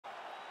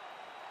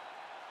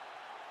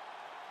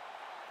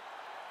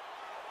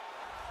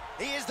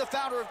He is the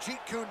founder of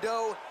Jeet Kune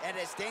Do, and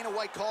as Dana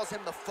White calls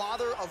him, the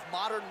father of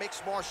modern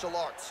mixed martial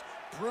arts,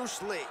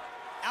 Bruce Lee.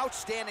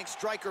 Outstanding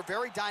striker,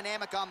 very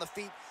dynamic on the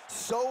feet,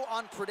 so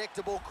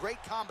unpredictable,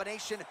 great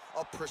combination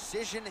of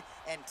precision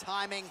and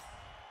timing.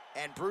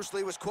 And Bruce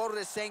Lee was quoted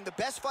as saying, the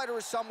best fighter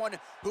is someone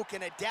who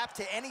can adapt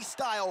to any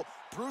style.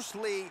 Bruce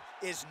Lee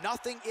is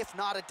nothing if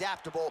not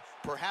adaptable,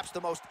 perhaps the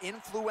most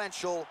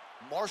influential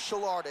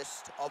martial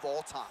artist of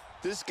all time.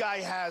 This guy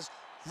has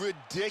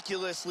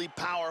ridiculously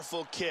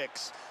powerful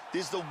kicks.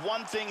 This is the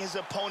one thing his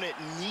opponent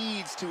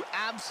needs to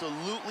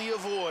absolutely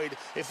avoid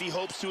if he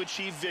hopes to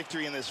achieve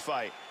victory in this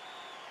fight.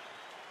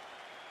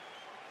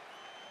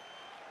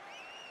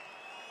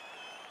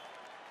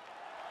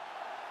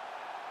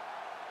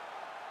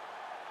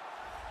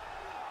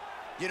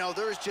 You know,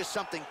 there is just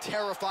something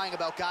terrifying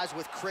about guys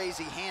with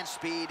crazy hand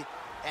speed,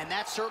 and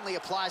that certainly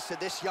applies to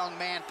this young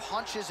man.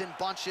 Punches and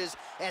bunches,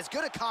 as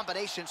good a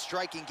combination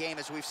striking game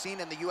as we've seen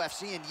in the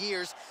UFC in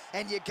years.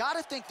 And you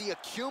gotta think the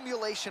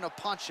accumulation of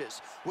punches,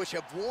 which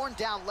have worn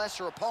down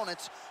lesser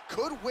opponents,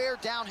 could wear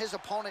down his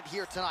opponent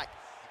here tonight.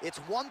 It's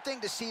one thing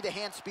to see the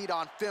hand speed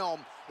on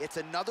film. It's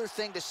another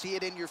thing to see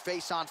it in your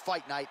face on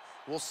fight night.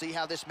 We'll see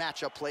how this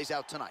matchup plays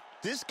out tonight.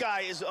 This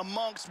guy is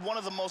amongst one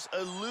of the most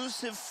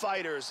elusive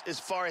fighters as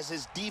far as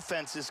his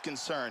defense is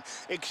concerned.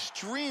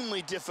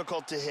 Extremely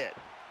difficult to hit.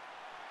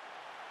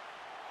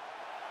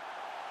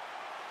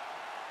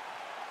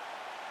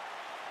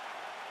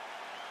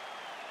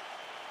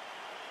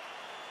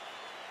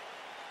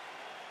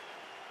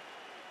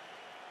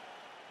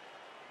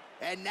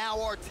 And now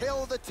our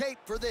tail of the tape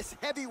for this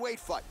heavyweight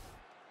fight.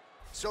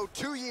 So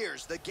 2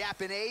 years, the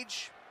gap in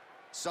age,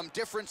 some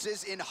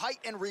differences in height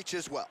and reach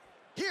as well.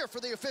 Here for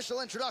the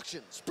official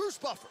introductions, Bruce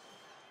Buffer.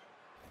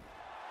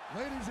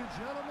 Ladies and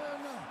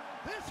gentlemen,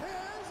 this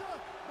is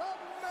the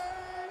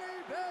main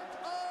event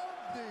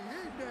of the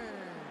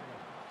evening.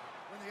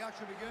 When the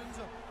action begins,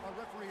 our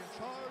referee in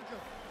charge,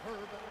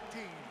 Herb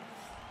Dean.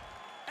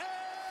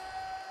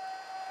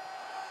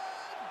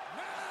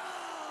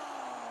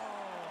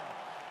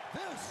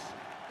 This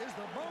is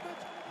the moment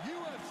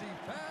UFC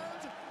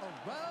fans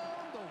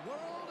around the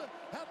world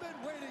have been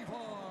waiting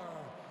for.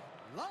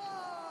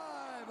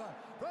 Live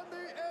from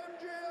the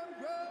MGM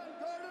Grand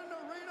Garden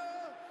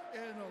Arena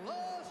in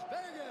Las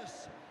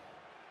Vegas.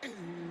 It's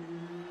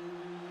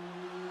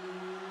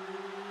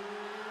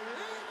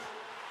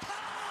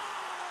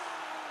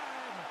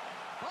time!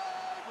 5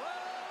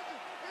 rounds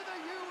in the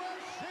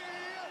UFC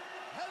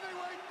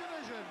heavyweight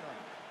division.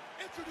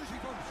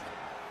 Introducing first,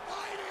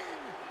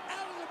 fighting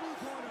out of the blue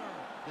corner.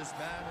 This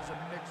man is a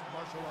mixed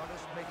martial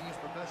artist making his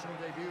professional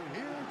debut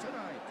here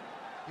tonight.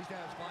 He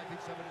stands 5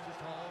 feet 7 inches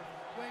tall,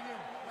 weighing in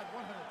at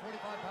 145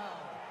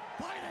 pounds.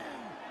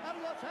 Fighting out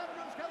of Los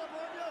Angeles,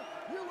 California,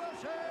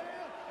 USA,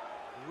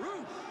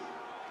 Bruce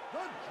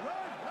the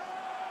Dragon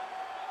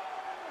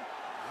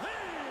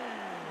Lee.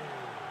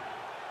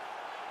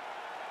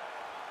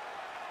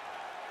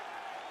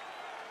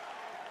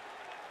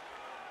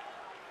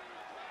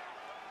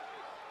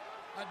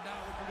 And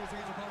now introducing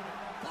his opponent,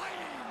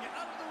 fighting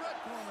out of the red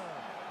corner.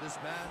 This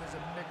man is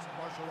a mixed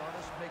martial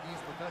artist making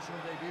his professional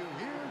debut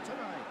here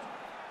tonight.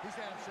 He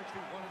stands 6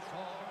 feet 1 inch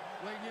tall,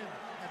 weighing in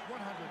at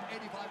 185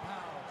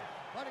 pounds.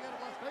 Fighting out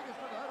of Las Vegas,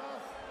 Nevada,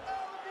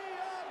 El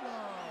Diablo.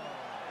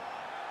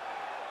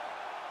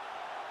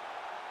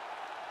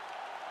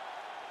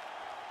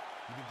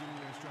 You've been given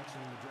your instructions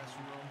in the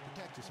dressing room.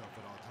 Protect yourself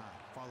at all times.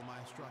 Follow my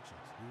instructions.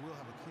 We will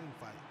have a clean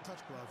fight.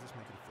 Touch gloves, let's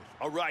make it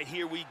official. All right,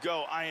 here we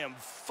go. I am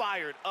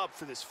fired up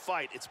for this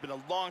fight. It's been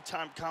a long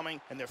time coming,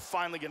 and they're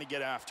finally going to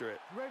get after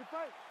it. Ready to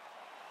fight?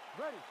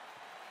 Ready.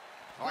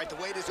 All right, the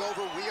wait is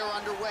over. We are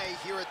underway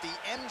here at the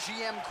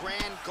MGM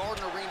Grand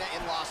Garden Arena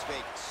in Las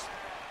Vegas.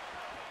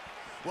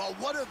 Well,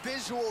 what a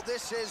visual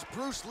this is.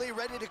 Bruce Lee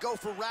ready to go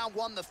for round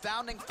one, the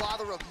founding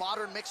father of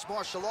modern mixed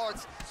martial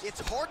arts.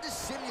 It's hard to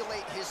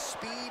simulate his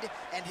speed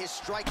and his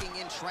striking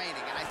in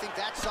training, and I think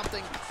that's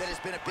something that has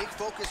been a big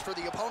focus for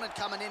the opponent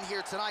coming in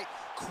here tonight.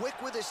 Quick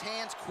with his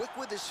hands, quick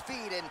with his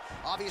feet, and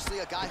obviously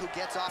a guy who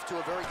gets off to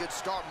a very good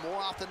start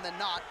more often than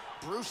not.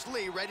 Bruce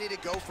Lee ready to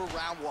go for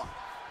round one.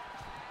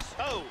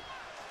 Oh,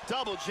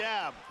 double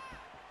jab.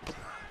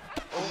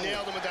 Oh.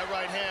 Nailed him with that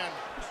right hand.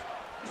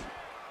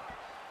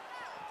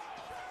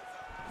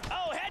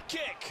 Oh, head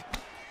kick.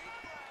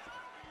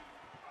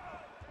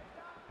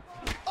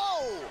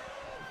 Oh!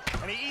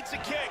 And he eats a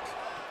kick.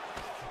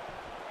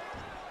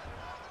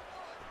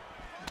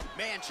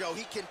 Man, Joe,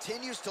 he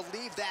continues to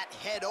leave that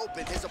head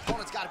open. His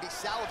opponent's got to be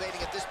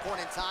salivating at this point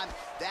in time.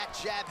 That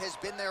jab has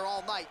been there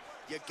all night.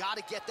 You got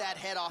to get that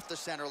head off the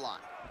center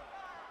line.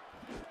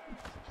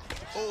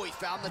 Oh, he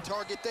found the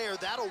target there.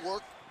 That'll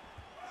work.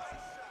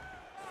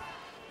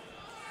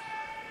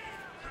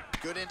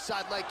 Good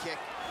inside leg kick.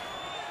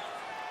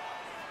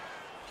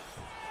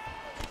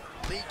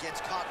 Lee gets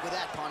caught with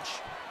that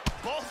punch.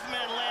 Both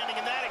men landing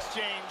in that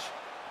exchange.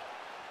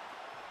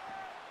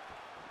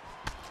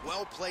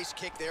 Well-placed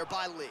kick there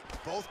by Lee.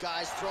 Both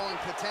guys throwing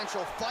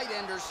potential fight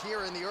enders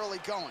here in the early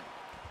going.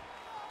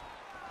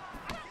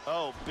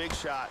 Oh, big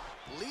shot.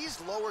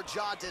 Lee's lower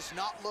jaw does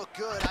not look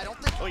good. I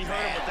don't think... Oh, you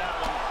heard him with that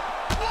one.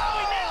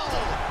 Oh, he nailed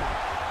him!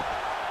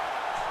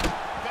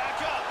 Back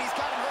up. He's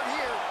got him hurt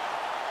here.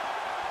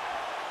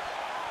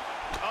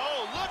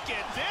 Oh, look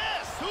at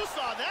this. Who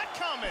saw that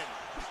coming?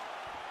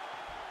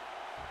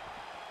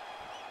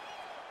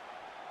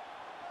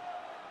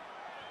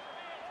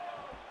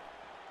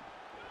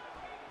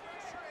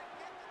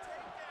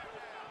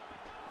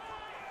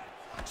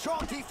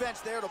 Strong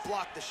defense there to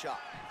block the shot.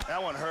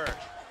 That one hurt.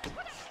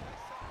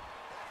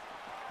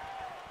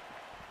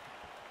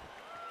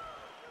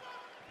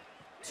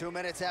 Two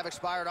minutes have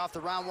expired off the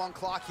round one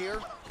clock here.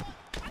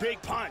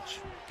 Big punch.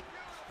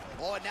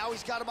 Oh, and now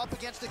he's got him up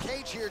against the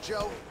cage here,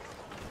 Joe.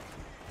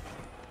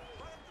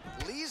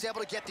 Lee's able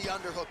to get the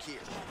underhook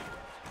here.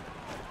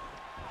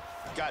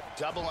 Got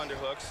double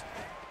underhooks.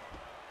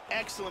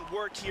 Excellent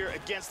work here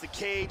against the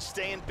cage,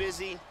 staying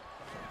busy.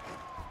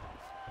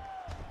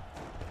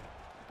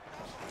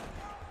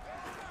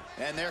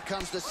 And there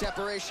comes the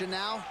separation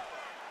now.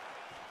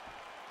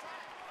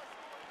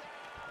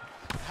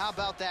 How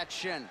about that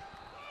shin?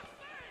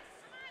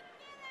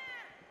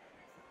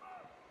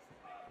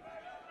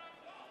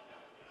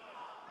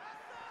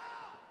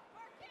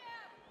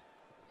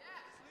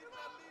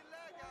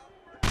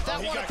 Oh,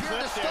 he got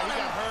clipped there. He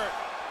got hurt.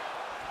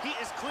 He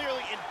is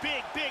clearly in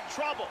big, big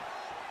trouble.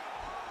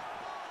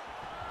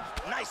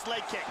 Nice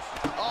leg kick.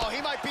 Oh,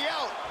 he might be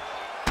out.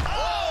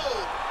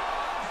 Oh!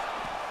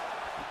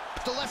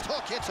 The left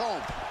hook hits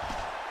home.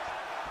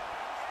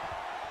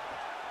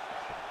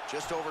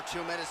 Just over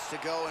 2 minutes to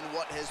go in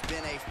what has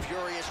been a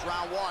furious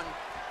round one.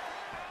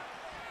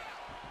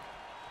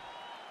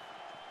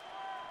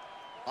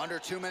 Under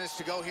 2 minutes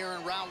to go here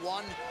in round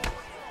one.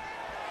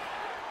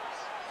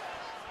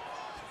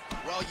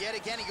 Well, yet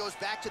again, he goes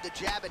back to the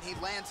jab and he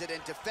lands it.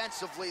 And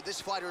defensively,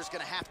 this fighter is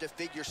going to have to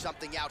figure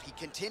something out. He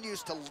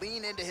continues to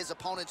lean into his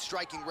opponent's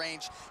striking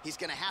range. He's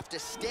going to have to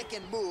stick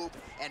and move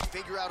and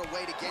figure out a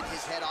way to get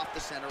his head off the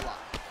center line.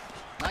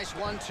 Nice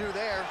 1-2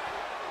 there.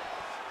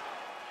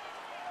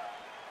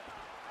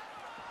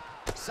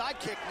 Side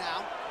kick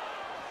now.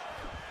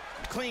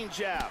 Clean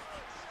jab.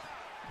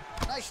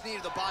 Nice knee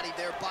to the body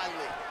there by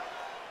Lee.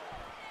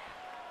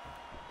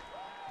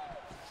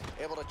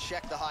 Able to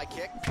check the high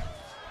kick.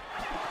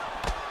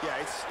 Yeah,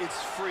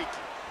 it's freaky.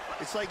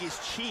 It's like he's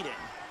cheating.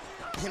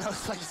 You know,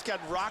 it's like he's got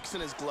rocks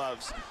in his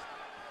gloves.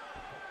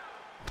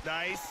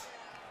 Nice.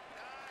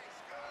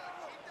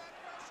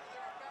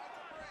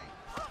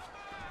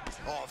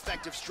 Oh,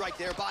 effective strike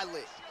there by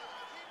Lee.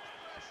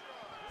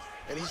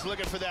 And he's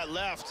looking for that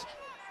left.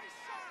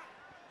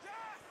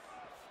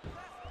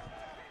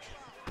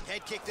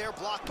 Head kick there,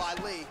 blocked by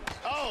Lee.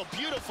 Oh,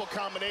 beautiful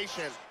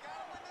combination.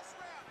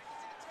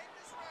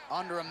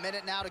 Under a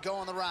minute now to go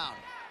in the round.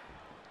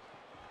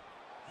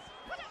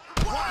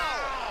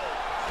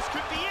 Wow! This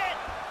could be it.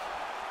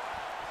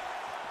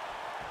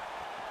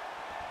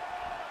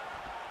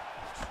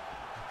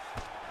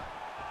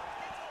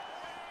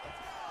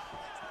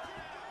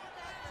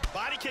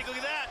 Body kick, look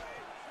at that.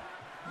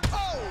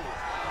 Oh!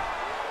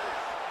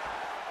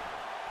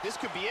 This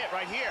could be it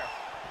right here.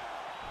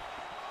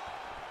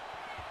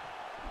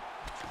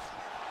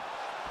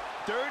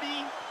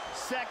 30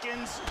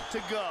 seconds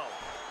to go.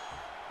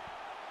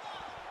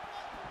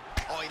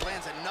 Oh, he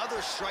lands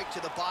another strike to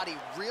the body,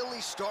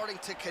 really starting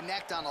to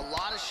connect on a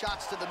lot of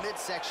shots to the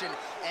midsection,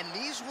 and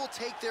these will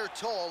take their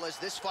toll as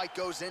this fight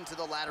goes into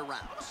the latter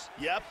rounds.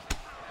 Yep.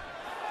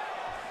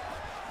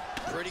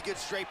 Pretty good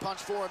straight punch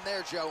for him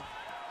there, Joe.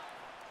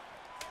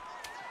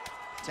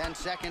 10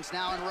 seconds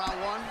now in round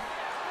one.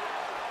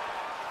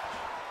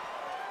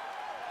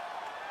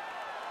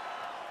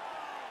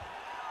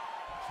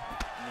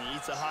 And he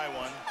eats a high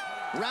one.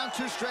 Round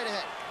two straight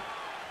ahead.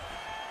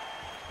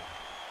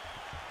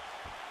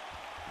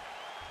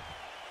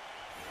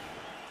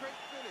 Great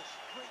finish.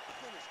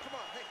 Come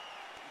on, hey.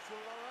 You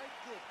feeling all right?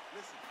 Good.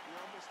 Listen, we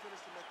almost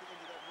finished him at the end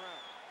of that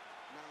round.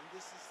 Now,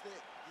 this is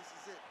it.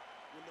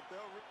 When the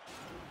bell rings.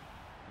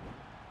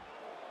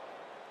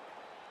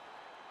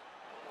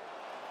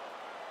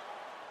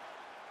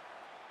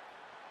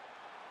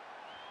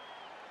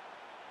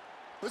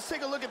 Let's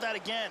take a look at that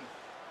again.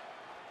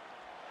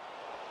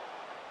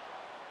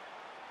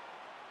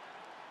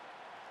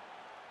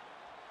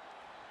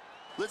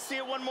 Let's see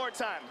it one more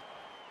time.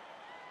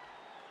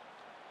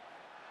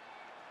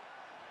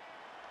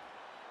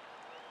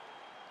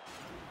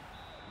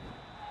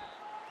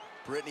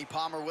 Brittany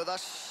Palmer with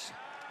us.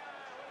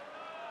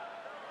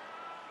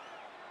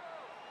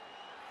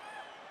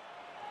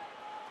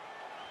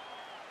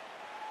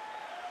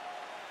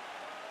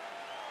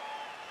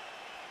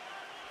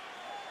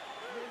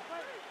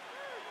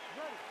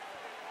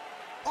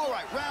 All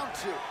right, round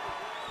two.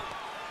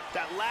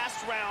 That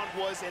last round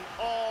was an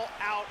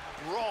all-out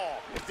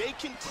brawl. If they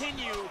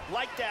continue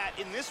like that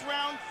in this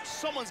round,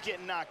 someone's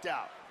getting knocked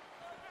out.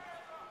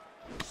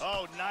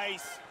 Oh,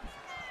 nice.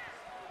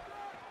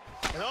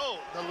 Oh,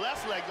 the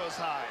left leg goes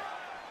high.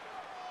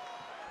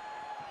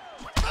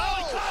 Oh, he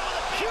caught him with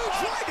a big Huge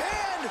punch. right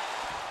hand!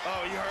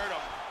 Oh, you heard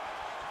him.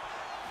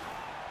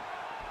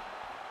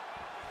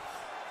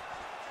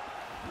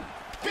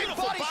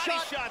 Beautiful body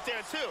shot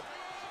there, too.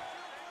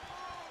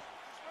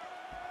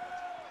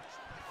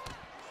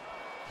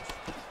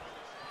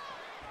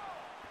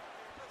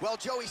 Well,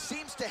 Joey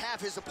seems to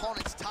have his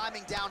opponent's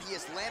timing down. He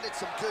has landed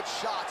some good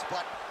shots,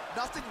 but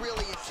nothing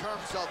really in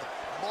terms of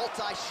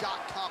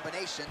multi-shot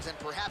combinations, and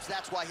perhaps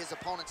that's why his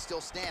opponent's still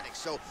standing.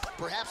 So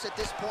perhaps at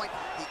this point,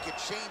 he could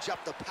change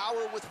up the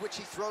power with which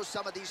he throws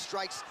some of these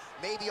strikes,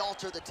 maybe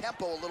alter the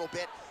tempo a little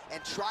bit,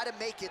 and try to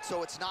make it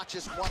so it's not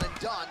just one and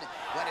done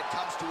when it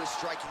comes to his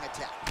striking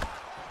attack.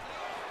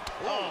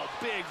 Oh,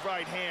 big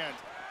right hand.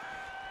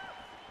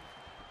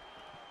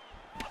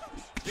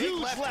 Big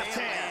left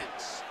hand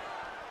lands.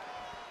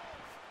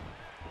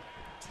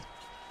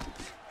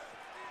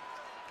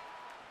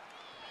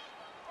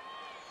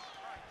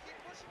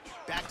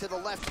 Back to the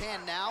left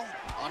hand now,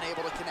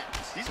 unable to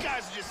connect. These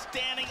guys are just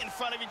standing in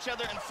front of each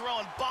other and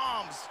throwing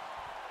bombs.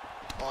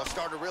 Oh,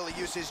 started to really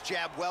use his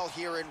jab well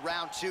here in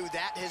round two.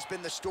 That has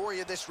been the story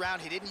of this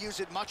round. He didn't use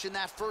it much in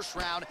that first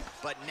round,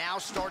 but now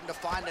starting to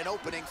find an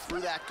opening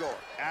through that guard.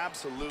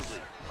 Absolutely.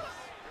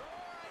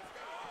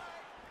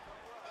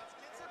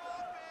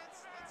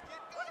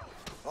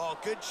 Oh,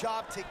 good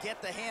job to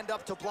get the hand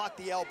up to block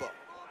the elbow.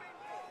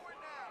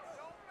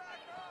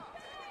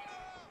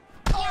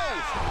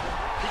 Oh!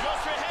 He goes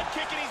for a head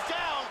kick and he's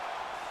down.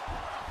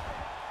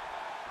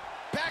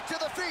 Back to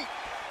the feet.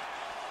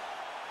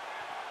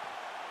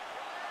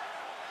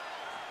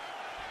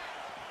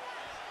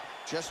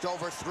 Just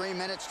over 3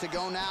 minutes to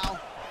go now.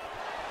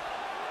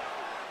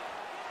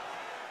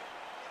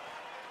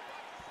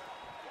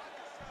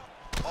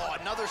 Oh,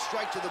 another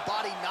strike to the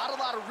body. Not a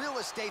lot of real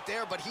estate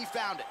there, but he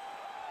found it.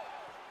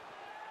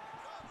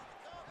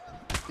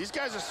 These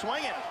guys are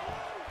swinging.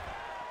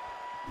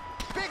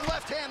 Big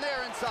left hand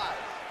there inside.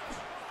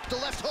 The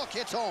left hook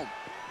hits home.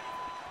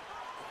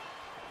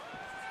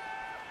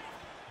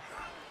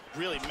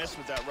 Really missed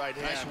with that right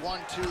hand. Nice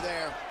 1-2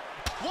 there.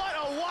 What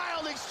a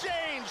wild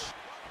exchange!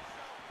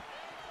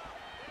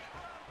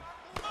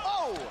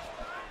 Oh!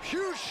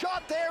 Huge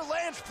shot there,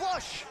 lands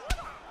flush.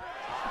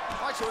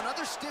 All right, so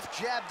another stiff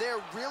jab there.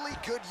 Really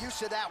good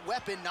use of that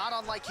weapon, not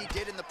unlike he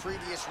did in the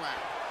previous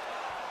round.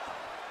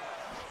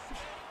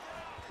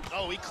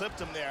 Oh, he clipped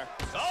him there.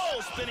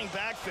 Oh, spinning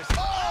back fist.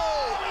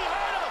 Oh! He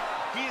hurt him!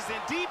 He is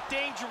in deep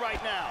danger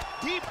right now.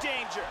 Deep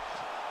danger.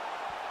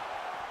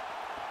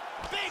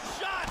 Big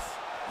shots!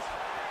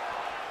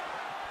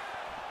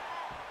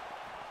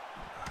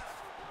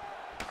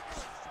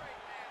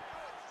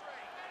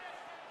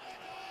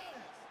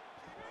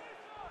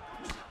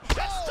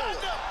 Just stunned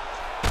him!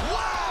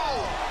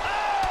 Wow!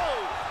 Oh!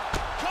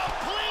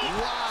 Complete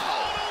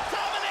Wow! total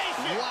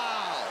domination!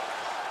 Wow!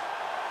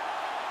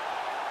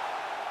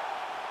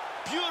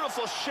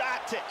 Beautiful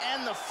shot to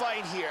end the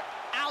fight here.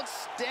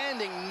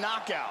 Outstanding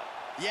knockout.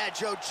 Yeah,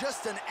 Joe,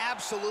 just an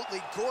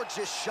absolutely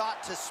gorgeous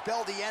shot to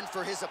spell the end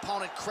for his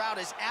opponent. Crowd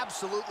is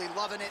absolutely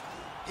loving it.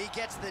 He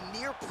gets the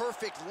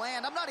near-perfect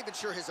land. I'm not even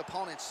sure his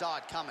opponent saw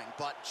it coming,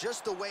 but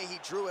just the way he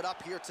drew it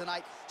up here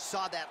tonight,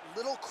 saw that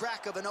little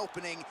crack of an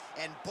opening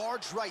and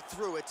barged right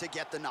through it to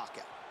get the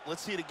knockout.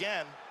 Let's see it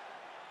again.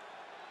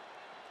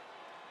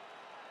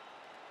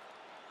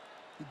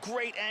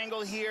 Great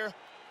angle here.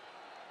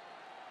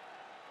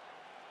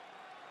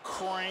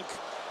 Crank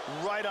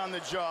right on the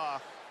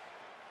jaw.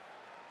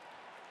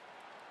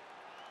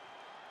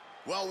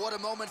 Well, what a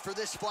moment for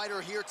this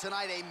fighter here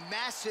tonight. A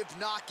massive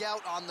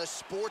knockout on the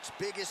sport's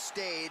biggest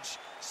stage.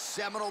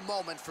 Seminal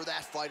moment for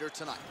that fighter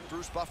tonight.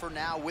 Bruce Buffer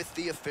now with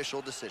the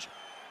official decision.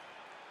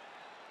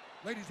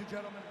 Ladies and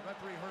gentlemen,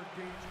 referee Herb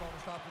Dean's going to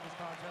stop to this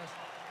contest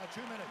at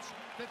 2 minutes,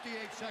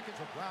 58 seconds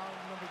of round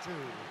number 2.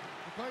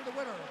 Declaring the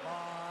winner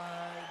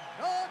by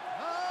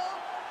knockout,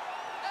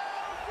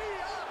 El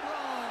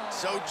Diablo.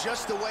 So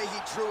just the way he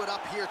drew it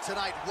up here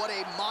tonight, what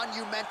a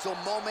monumental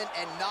moment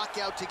and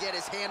knockout to get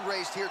his hand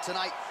raised here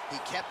tonight. He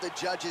kept the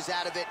judges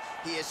out of it.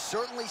 He has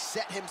certainly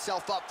set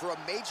himself up for a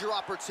major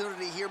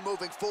opportunity here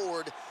moving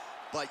forward.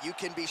 But you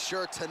can be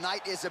sure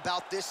tonight is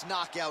about this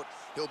knockout.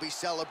 He'll be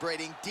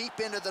celebrating deep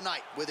into the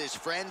night with his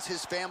friends,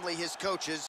 his family, his coaches,